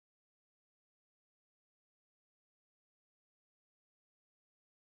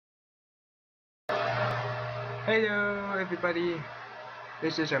Hello everybody,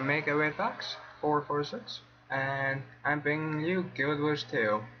 this is Omega Red Fox 446 and I'm bringing you Guild Wars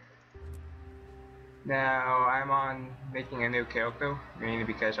 2. Now I'm on making a new character, mainly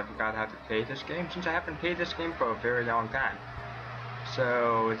because I forgot how to play this game since I haven't played this game for a very long time.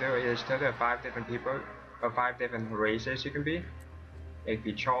 So there is total of 5 different people, or 5 different races you can be. It could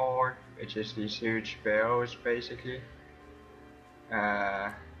be Char, which is these huge barrels basically.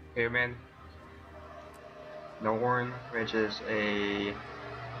 Human. Norn, which is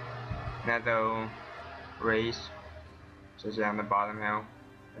another race, so it's on the bottom now.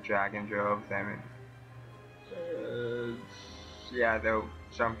 A dragon drove them. Yeah, though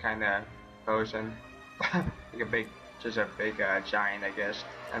some kind of person, like just a big giant, I guess.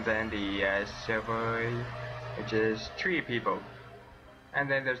 And then the silver, which is 3 people. And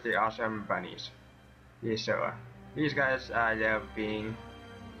then there's the awesome bunnies. These guys I love being.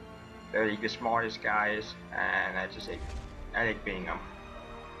 They're like the smartest guys, and I like being them.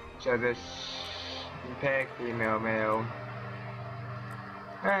 So this pick female, male.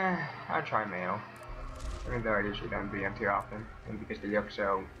 I'll try male. Even though I usually don't be them too often, and because they look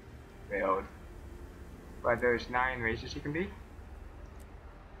so veiled. But there's 9 races you can be.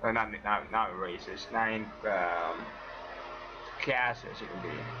 Or not races. 9 classes you can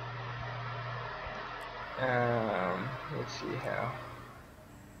be. Let's see how.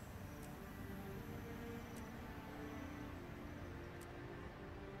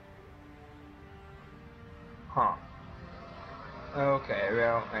 Huh. Okay,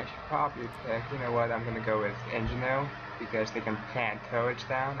 well, I should probably pick, you know what, I'm gonna go with Engineer, because they can plant turrets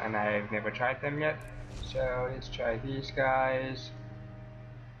down, and I've never tried them yet. So, let's try these guys.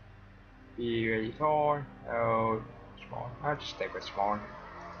 Be really tall. Oh, small. I'll just stick with small.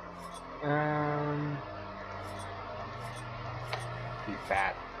 Be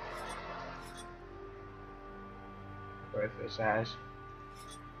fat. Worth the size.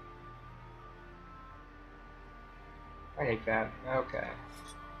 I like that. Okay.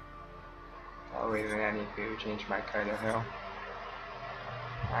 Oh wait a minute, I need to change my color here.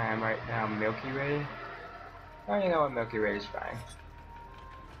 I am right now Milky Way. Oh, you know what, Milky Way is fine.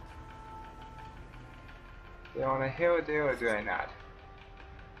 Do I want a hill there or do I not?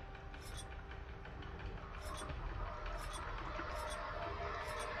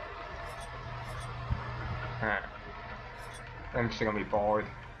 Huh. I'm just gonna be bored.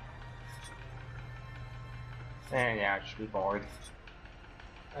 And yeah, I'll just be bored.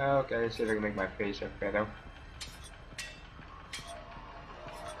 Okay, let's see if I can make my face look better.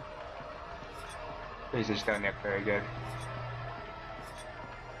 Faces don't look very good.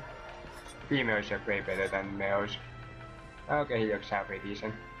 Females look way better than males. Okay, he looks halfway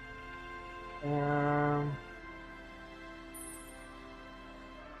decent.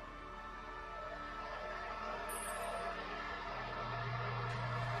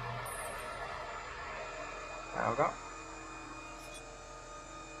 I'll go.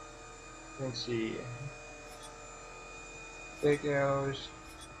 Let's see. Big arrows.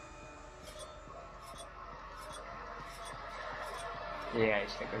 Yeah, I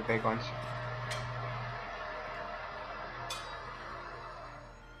stick with the big ones.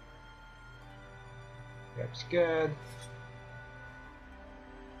 That's good.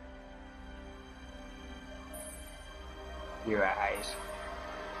 Your eyes.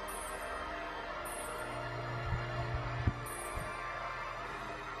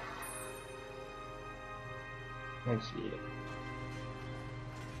 Let's see.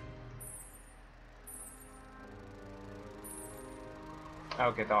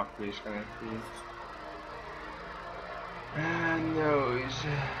 Okay, Doctor is gonna be. Nose.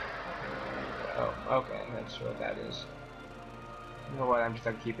 Oh, okay, that's what that is. You know what? I'm just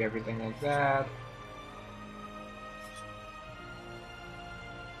gonna keep everything like that.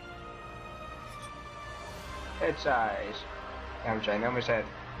 Head size. I'm ginormous head.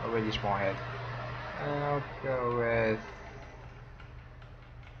 A really small head. I'll go with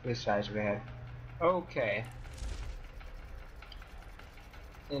this size of the head. Okay.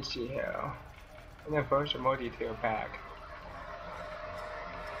 Let's see here. And then first a more detailed pack.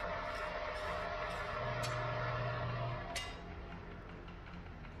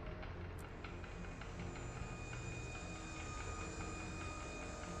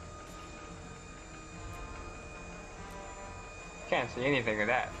 Can't see anything of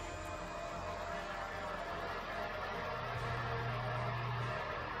that.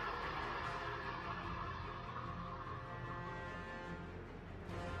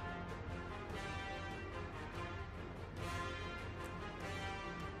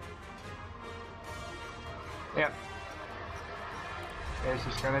 Yep. This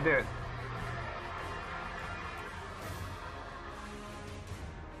is gonna do it.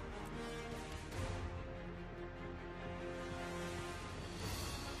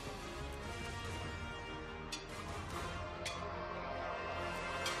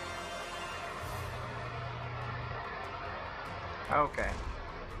 Okay.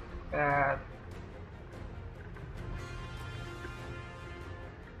 Uh,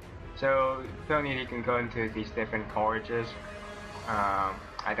 so Tony, you can go into these different colleges.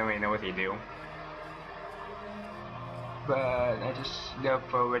 I don't really know what they do, but I just look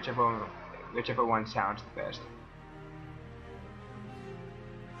for whichever one sounds the best.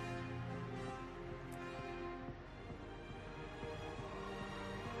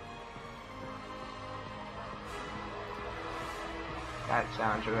 That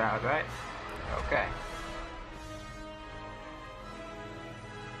sounds about right. Okay.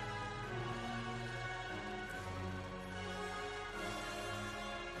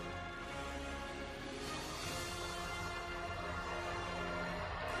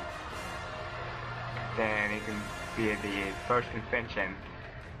 Then it can be at the first convention.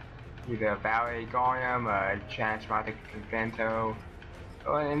 Either a Ballet Garnium, a Transmatic Convento,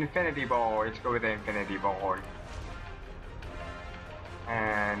 or an Infinity Ball. Let's go with the Infinity Ball.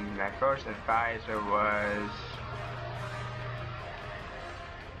 And my first advisor was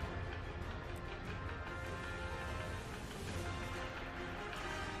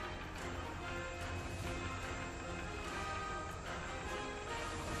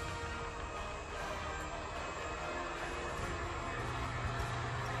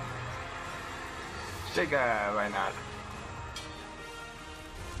Siga, why not?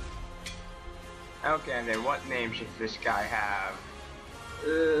 Okay, and then what name should this guy have?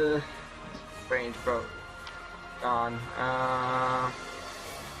 Brains broke. Gone.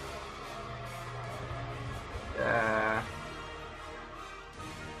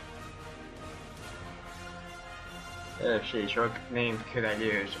 Sheesh, what name could I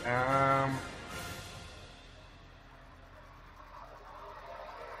use?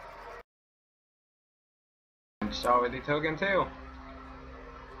 Solid token too.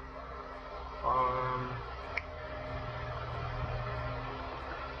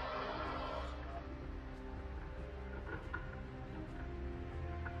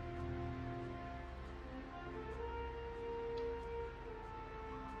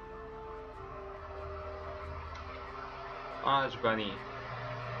 Oz Bunny.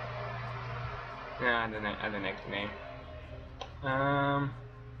 Yeah, the next name.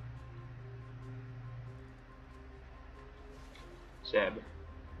 Seb.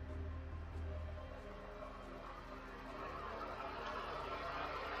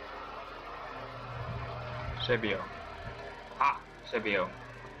 Sebio. Ah, Sebio.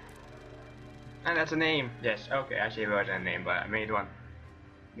 And that's a name. Yes, okay, actually it wasn't a name, but I made one.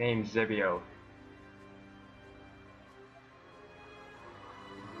 Named Zebio.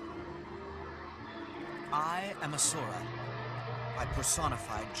 I am Asura. I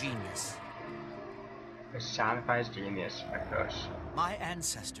personified genius. Personifies genius, of course. My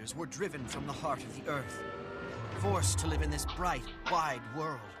ancestors were driven from the heart of the earth, forced to live in this bright, wide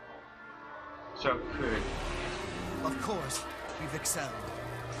world. So good. Of course, we've excelled.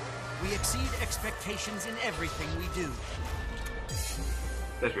 We exceed expectations in everything we do.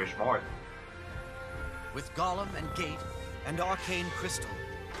 That's very smart. With Golem and Gate and Arcane Crystal,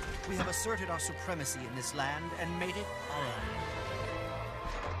 we have asserted our supremacy in this land and made it our own.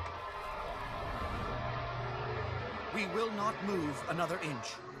 We will not move another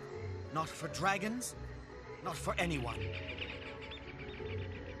inch. Not for dragons, not for anyone.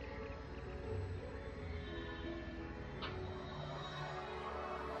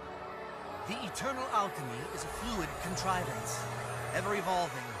 The eternal alchemy is a fluid contrivance, ever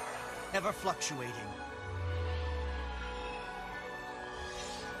evolving, ever fluctuating.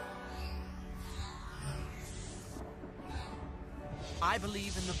 I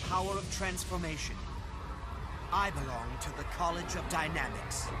believe in the power of transformation. I belong to the College of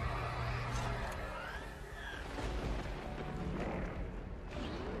Dynamics.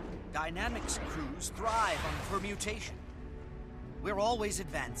 Dynamics crews thrive on permutation. We're always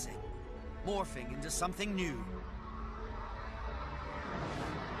advancing, morphing into something new.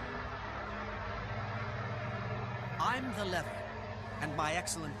 I'm the lever, and my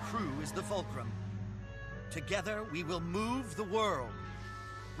excellent crew is the fulcrum. Together, we will move the world.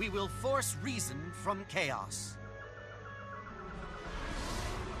 We will force reason from chaos.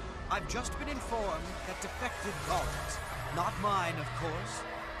 I've just been informed that defective golems, not mine of course,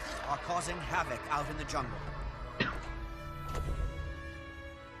 are causing havoc out in the jungle.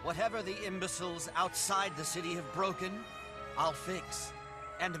 Whatever the imbeciles outside the city have broken, I'll fix,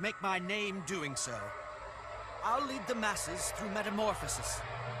 and make my name doing so. I'll lead the masses through metamorphosis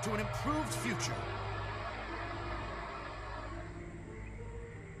to an improved future.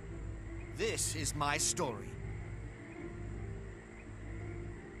 This is my story.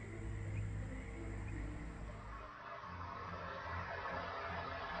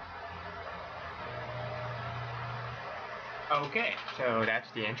 Okay, so that's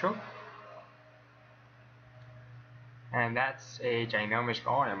the intro. And that's a ginormous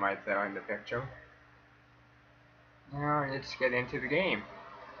golem right there in the picture. Now let's get into the game.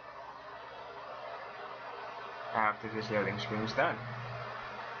 After this loading screen is done.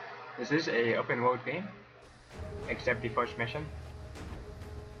 This is a open world game, except the first mission.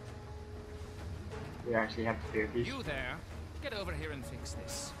 We actually have to do these. You there? Get over here and fix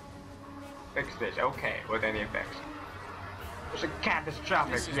this. Fix this, okay, with any effects. There's a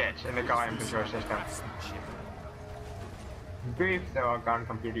catastrophic glitch in the golem control system. Brief, they are gone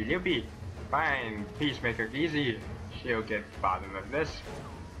completely loopy. Fine, Peacemaker easy. She'll get the bottom of this.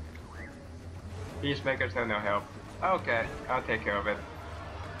 Peacemaker's no help. Okay, I'll take care of it.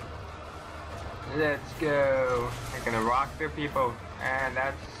 Let's go. I'm gonna rock through people, and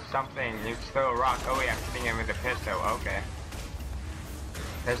that's something. It's still a rock. Oh yeah, I'm hitting him with a pistol. Okay.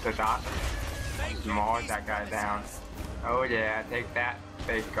 Pistol's awesome. Maul that guy down. Oh yeah, take that,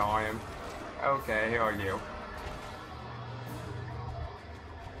 big golem. Okay, here are you.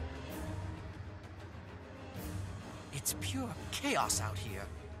 It's pure chaos out here.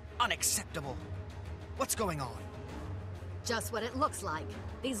 Unacceptable. What's going on? Just what it looks like.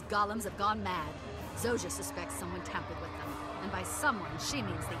 These golems have gone mad. Zojja suspects someone tampered with them. And by someone, she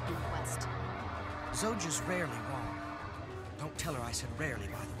means the inquest. Zojja's rarely wrong. Don't tell her I said rarely,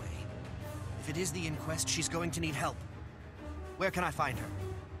 by the way. If it is the inquest, she's going to need help. Where can I find her?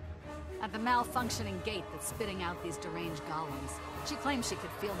 At the malfunctioning gate that's spitting out these deranged golems. She claims she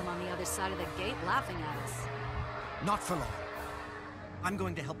could feel them on the other side of the gate laughing at us. Not for long. I'm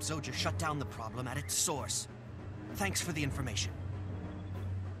going to help Zojja shut down the problem at its source. Thanks for the information.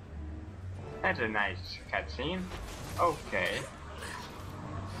 That's a nice cutscene. Okay.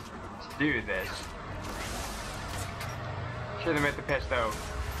 Let's do this. Shoot him with the pistol.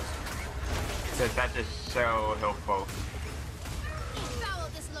 Because that's just so helpful. Foul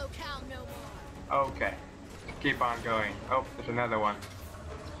this locale no more. Okay. Keep on going. Oh, there's another one.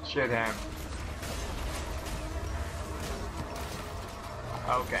 Shoot him.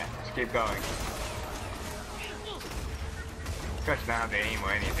 Okay, let's keep going. Because now they aim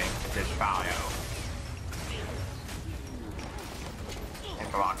or anything, just follow.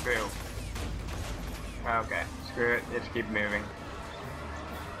 And block through. Okay, screw it, let's keep moving.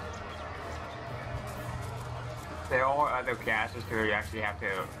 There are other classes where you actually have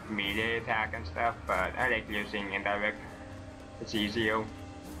to melee attack and stuff, but I like using indirect. It's easier.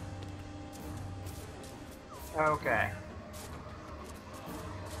 Okay.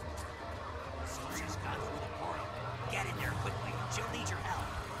 Get in there quickly. She'll need your help.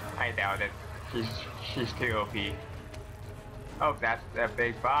 I doubt it. She's too OP. Oh, that's the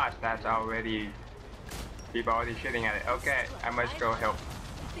big boss. That's already... People already shooting at it. Okay, I must go help.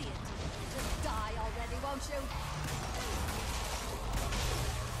 Be it. Just die already, won't you?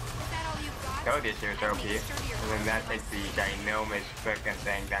 Is that all you got? Told you she was OP. And then that takes the ginormous frickin'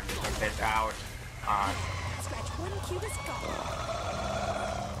 thing that just took this out on. Scratch one cubist gone.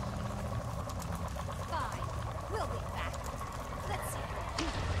 Fine. We'll be back. Let's see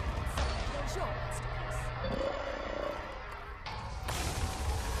if there's your masterpiece.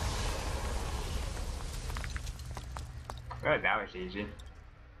 Well, that was easy.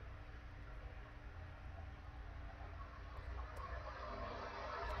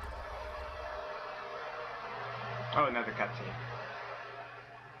 Oh, another cutscene.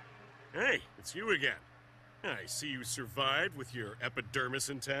 Hey, it's you again. I see you survived with your epidermis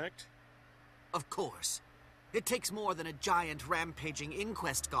intact. Of course. It takes more than a giant rampaging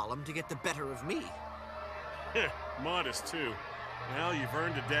inquest golem to get the better of me. Heh, modest too. Well, you've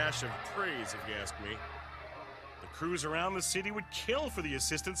earned a dash of praise if you ask me. The crews around the city would kill for the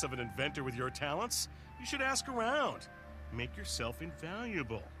assistance of an inventor with your talents. You should ask around. Make yourself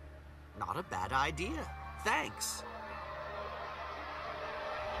invaluable. Not a bad idea. Thanks.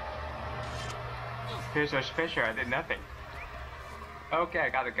 Here's so special, I did nothing. Okay, I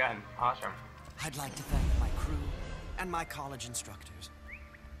got a gun. Awesome. I'd like to thank my crew and my college instructors.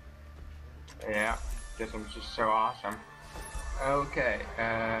 Yeah, this one's just so awesome. Okay,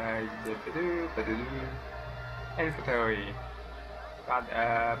 inventory.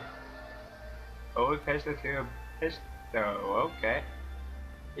 Got old pistol to a pistol, okay.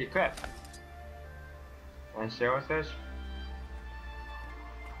 Equip. And share with us.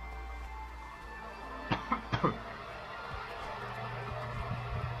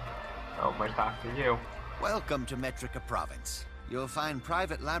 Oh, must talk to you. Welcome to Metrica Province. You'll find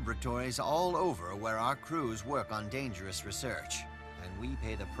private laboratories all over where our crews work on dangerous research, and we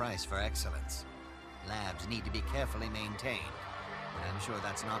pay the price for excellence. Labs need to be carefully maintained, but I'm sure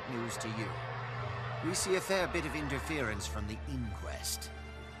that's not news to you. We see a fair bit of interference from the Inquest.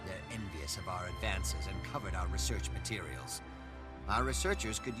 They're envious of our advances and covered our research materials. Our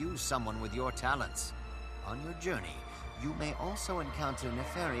researchers could use someone with your talents. On your journey, you may also encounter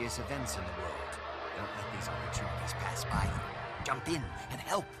nefarious events in the world. Don't let these opportunities pass by you. Jump in and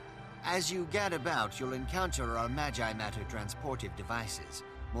help. As you gad about, you'll encounter our Magi Matter transportive devices,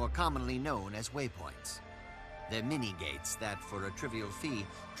 more commonly known as waypoints. They're mini-gates that, for a trivial fee,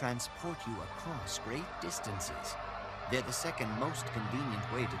 transport you across great distances. They're the second most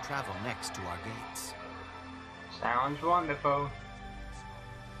convenient way to travel next to our gates. Sounds wonderful.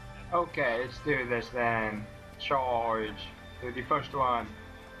 Okay, let's do this then. Charge to the first one.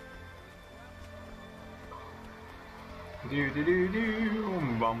 Do do do do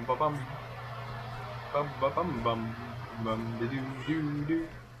bum ba bum bum ba bum bum bum do do do.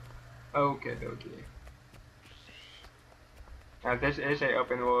 Okay. Now this is an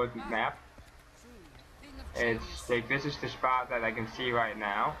open world map. It's like this is the spot that I can see right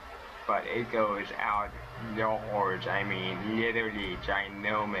now, but it goes outdoors. I mean, literally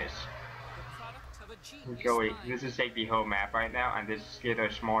ginormous. Going. This is like the whole map right now, and this little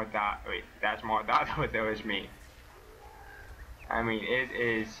small dot. Wait, that small dot over there is me. I mean, it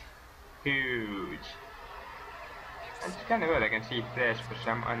is huge. It's kind of weird. I can see this for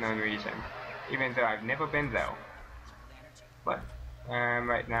some unknown reason, even though I've never been there. But I'm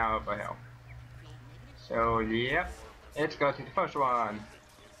right now up a hill. So yep, let's go to the first one.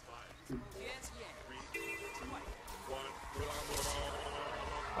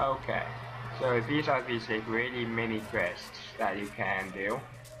 Okay, so these are these like really mini quests that you can do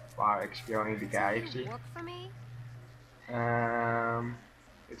while exploring the galaxy. Work for me?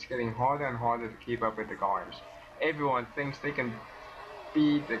 It's getting harder and harder to keep up with the Garms. Everyone thinks they can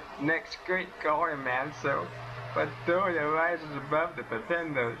be the next great Garm, man, so... But Doria rises above the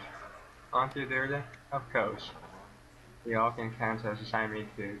pretenders. Aren't you, Doria? Of course. The Arkan Council has assigned me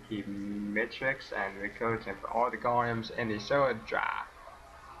to keep metrics and records of all the Garms in the sword jar.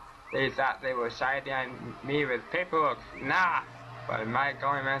 They thought they were siding me with paperwork. Nah! But my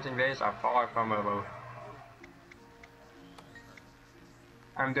Garmanting days are far from over.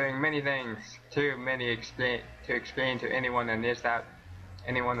 I'm doing many things, too many to explain to anyone on this that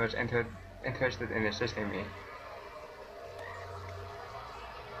anyone was interested in assisting me.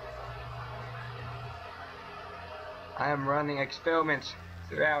 I am running experiments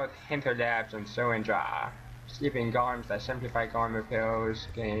throughout Hinter Labs and Soendra, sleeping Garms that simplify Garm repairs,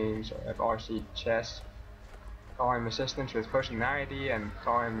 games of RC chess, Garm assistants with personality, and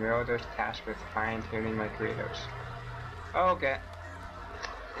Garm builders tasked with fine-tuning my creators. Okay.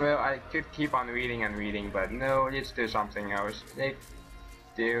 Well, I could keep on reading and reading, but no, let's do something else. Let's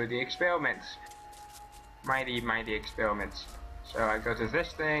do the experiments. Mighty experiments. So I go to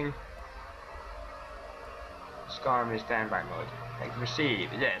this thing. Storm is standby mode. Like proceed.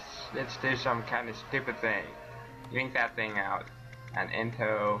 Yes, let's do some kind of stupid thing. Link that thing out. And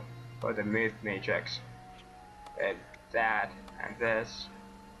enter for the mid matrix. With that and this.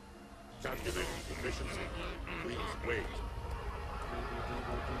 Calculating efficiency. Please wait.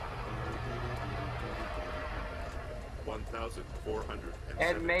 1,400.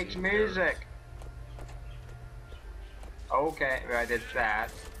 It makes music. Okay, well, I did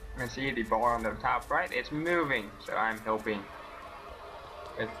that. You can see the bar on the top right, it's moving, so I'm helping.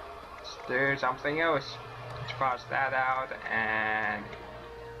 Let's do something else. Let's cross that out and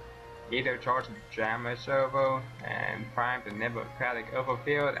either charge the jammer servo and prime the Democratic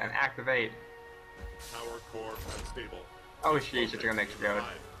overfield and activate. Power core unstable. Oh jeez, it's gonna explode.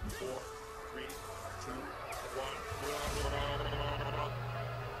 5, 4, 3, 2,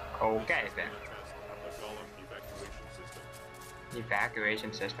 1. Okay then.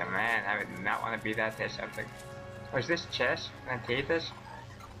 Evacuation system, man, I would not want to be that test subject. Oh, is this chess? Can I take this?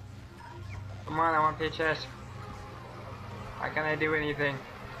 Come on, I want to play chess. How can I do anything?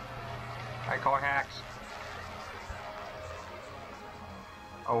 I call hacks.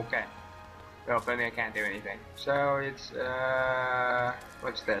 Okay. Well, apparently I can't do anything. So it's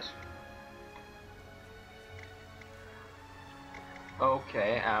what's this?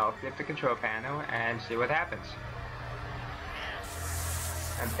 Okay, I'll flip the control panel and see what happens.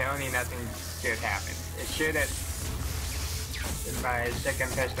 Apparently nothing good happened. It should have been my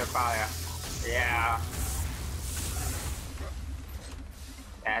second test of fire. Yeah.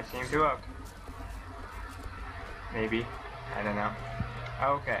 That seemed to work. Maybe. I don't know.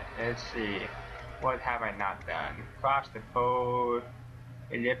 Okay, let's see. What have I not done? Cross the pole,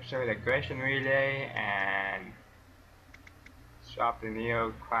 ellipsoid aggression relay, and swap the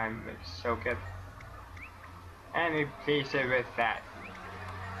neo climb socket. And replace it with that.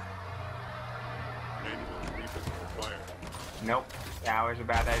 Nope, that was a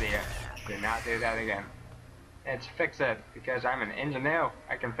bad idea. Do not do that again. Let's fix it, because I'm an engineer.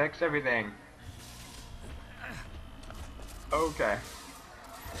 I can fix everything. Okay.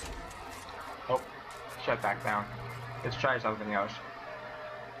 Oh, shut back down. Let's try something else.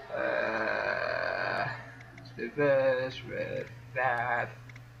 Let's do this with that,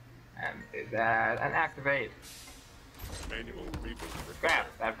 and do that, and activate. Manual reboot. Crap,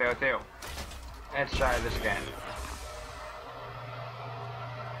 that failed too. Let's try this again.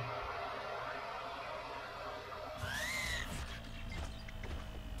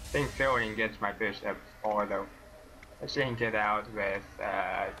 I think failing gets my boost up 4 though. Let's see, get out with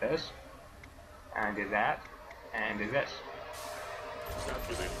this, and do that, and do this.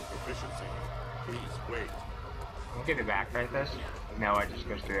 Calculating proficiency. Please wait. Can we get it back like this? No, it just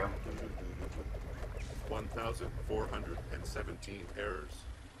goes through. 1,417 errors.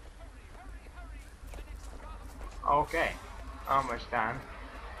 Okay, almost done.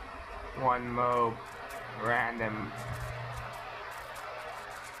 One more random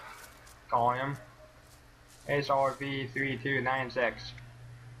column. SRV3296.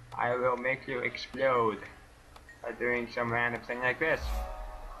 I will make you explode by doing some random thing like this.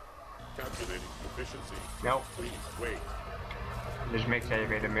 Calculating proficiency. Nope. Please wait. Just makes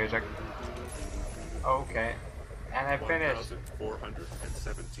elevator music. Okay. And I finished.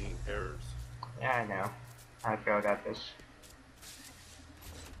 1,417 errors. Yeah, I know. I failed at this.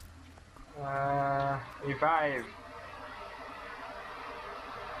 Revive.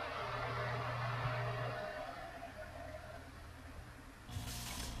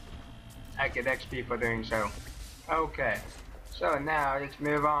 I get XP for doing so. Okay. So now let's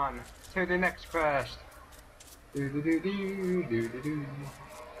move on to the next quest. Do do do do do do do.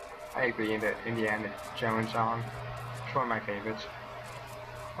 I agree in the Indiana Jones song. It's one of my favorites.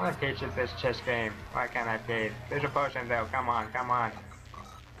 I want to teach it this chess game. Why can't I play it? There's a potion though. Come on, come on.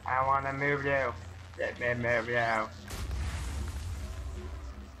 I want to move you. Let me move you.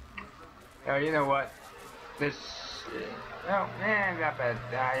 Oh, you know what? This. Oh man, not bad.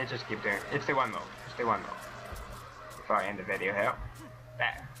 I just keep doing it. It's the one move. It's the one move. Before I end the video here.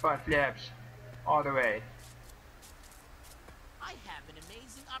 That front flips all the way. I have an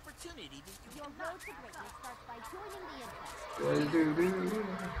amazing opportunity to Your road to greatness starts by joining the Inquest.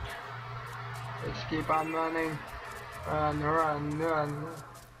 Let's keep on running. Run, run, run.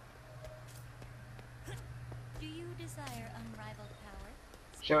 Do you desire unrivaled power?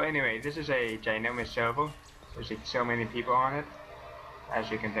 So anyway, this is a ginormous server. There's like so many people on it,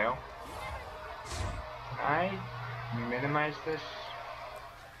 as you can tell. I minimize this.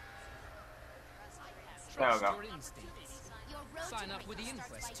 There we go. Your instincts. Sign up with the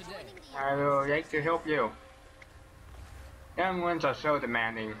Inquest today. I will like to help you. Young ones are so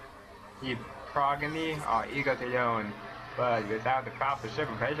demanding. The progeny are eager to learn, but without the proper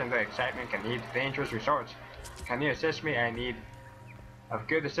supervision, the excitement can lead to dangerous resorts. Can you assist me? I need of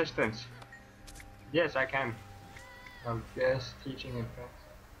good assistance. Yes, I can. Of this teaching and practice.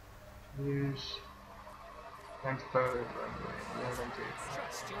 Use. Trust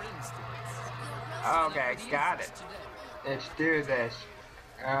your instincts. Okay, got it. Let's do this.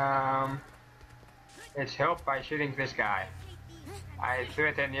 Let's help by shooting this guy. I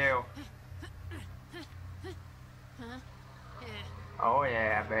threaten you. Oh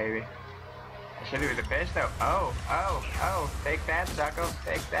yeah, baby. I should do the best though. Oh, oh, oh. Take that, sucker.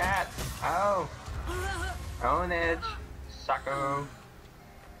 Take that. Oh. Own it, sucker.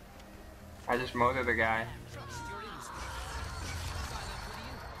 I just murdered the guy. Trust your instincts. Sign up with the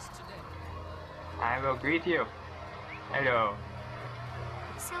Inquest today. I will greet you. Hello.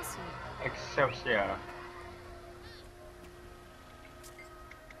 Excelsior. Excelsior.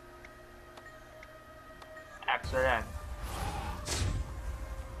 Excellent.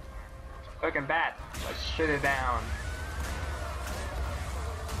 Looking bad. Let's shoot it down.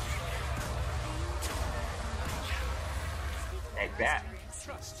 Like that.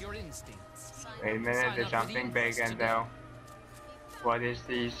 Trust your instincts. Wait a minute, there's something big and though. What is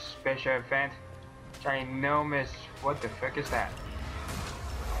the special event? Ginormous. What the fuck is that?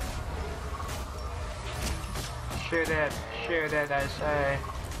 Shoot it, I say.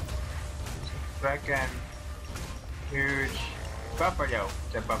 Freaking huge buffalo.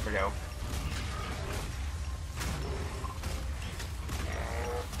 It's a buffalo.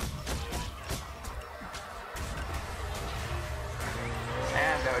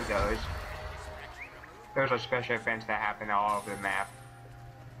 And there it goes. Those are special events that happen all over the map.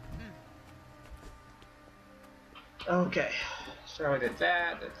 Okay, so did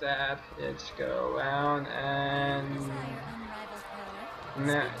that. Let's go around and... Desire unrivaled power?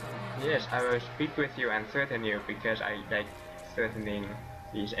 No, yes, I will speak with you and threaten you because I like threatening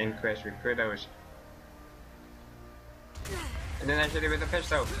these Inquest recruiters. And then I shoot it with a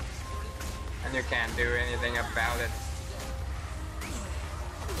pistol. And you can't do anything about it.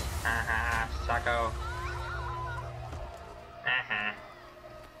 Haha, sucko. Haha.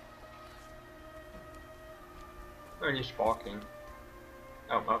 What are you sparking?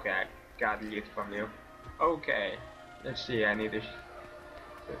 Oh, okay, I got loot from you. Okay, let's see, I need a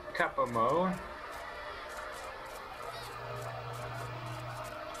couple more.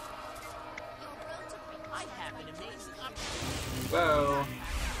 I have an amazing opportunity. Whoa.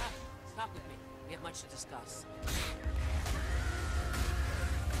 Stop with me. We have much to discuss.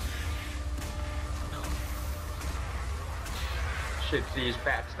 Shoot these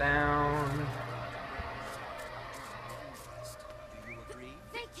bats down. Do you agree?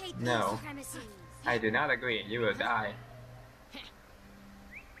 Vacate No. these premises. I do not agree, you will die.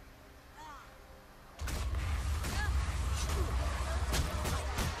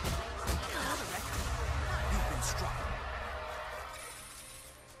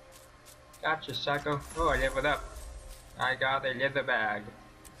 Gotcha, sucker. Oh, I leveled up. I got a leather bag.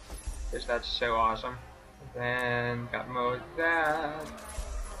 Guess that's so awesome. Then got more of that.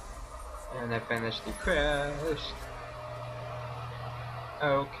 And I finished the quest.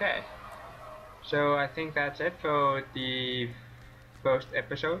 Okay. So I think that's it for the first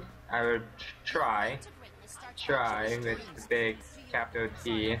episode. I will try with the big capital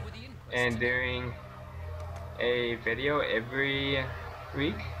T and doing a video every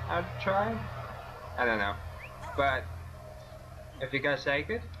week. I'll try. I don't know. But if you guys like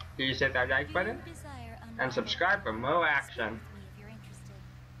it, please hit that like button and subscribe for more action.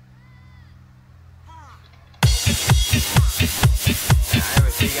 And I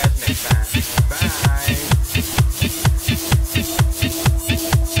will see you guys next time. Bye.